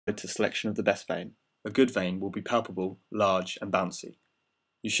To selection of the best vein. A good vein will be palpable, large, and bouncy.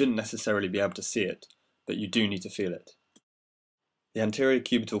 You shouldn't necessarily be able to see it, but you do need to feel it. The anterior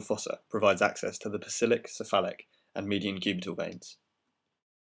cubital fossa provides access to the basilic, cephalic, and median cubital veins.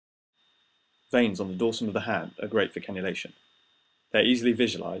 Veins on the dorsum of the hand are great for cannulation. They're easily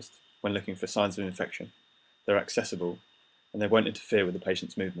visualized when looking for signs of infection, they're accessible, and they won't interfere with the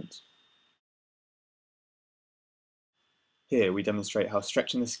patient's movements. Here we demonstrate how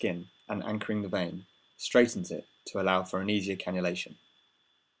stretching the skin and anchoring the vein straightens it to allow for an easier cannulation.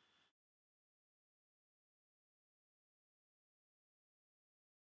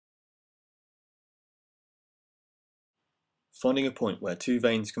 Finding a point where two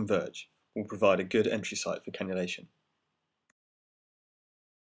veins converge will provide a good entry site for cannulation.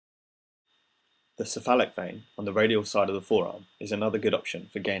 The cephalic vein on the radial side of the forearm is another good option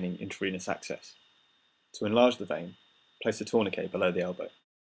for gaining intravenous access. To enlarge the vein, place a tourniquet below the elbow.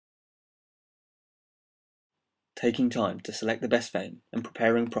 Taking time to select the best vein and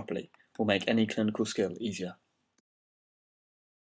preparing properly will make any clinical skill easier.